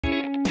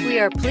We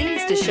are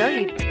pleased to show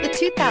you the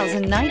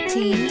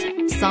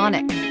 2019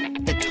 Sonic.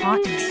 The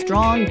taut,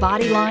 strong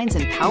body lines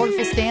and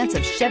powerful stance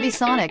of Chevy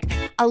Sonic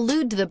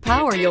allude to the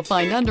power you'll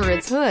find under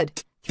its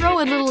hood. Throw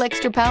a little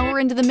extra power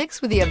into the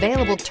mix with the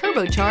available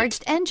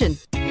turbocharged engine.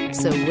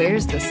 So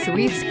where's the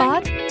sweet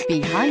spot?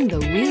 Behind the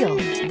wheel.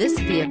 This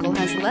vehicle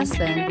has less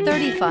than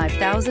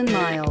 35,000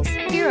 miles.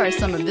 Here are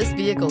some of this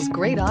vehicle's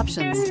great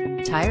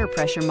options: tire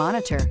pressure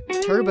monitor,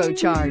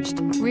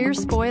 turbocharged, rear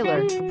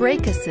spoiler,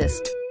 brake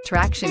assist,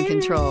 traction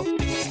control,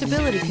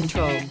 stability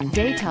control,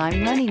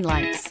 daytime running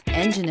lights,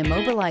 engine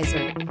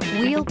immobilizer,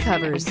 wheel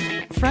covers,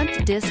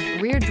 front disc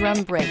rear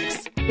drum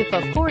brakes. If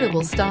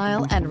affordable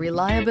style and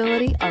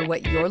reliability are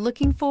what you're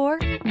looking for,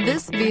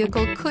 this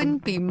vehicle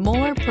couldn't be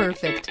more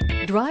perfect.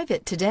 Drive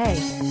it today.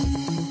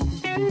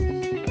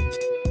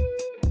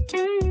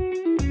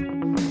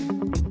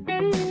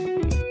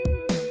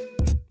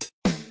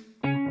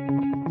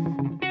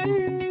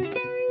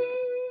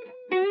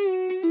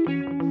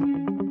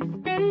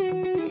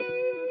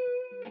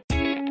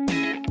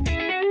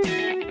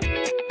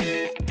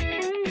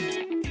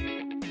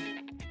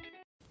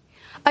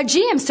 A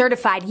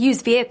GM-certified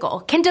used vehicle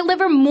can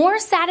deliver more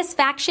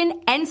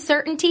satisfaction and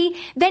certainty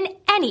than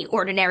any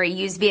ordinary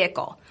used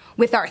vehicle.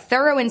 With our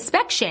thorough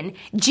inspection,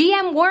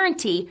 GM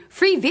warranty,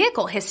 free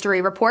vehicle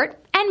history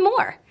report, and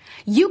more.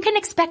 You can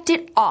expect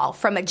it all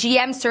from a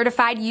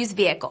GM-certified used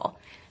vehicle.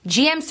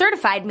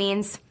 GM-certified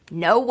means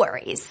no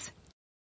worries.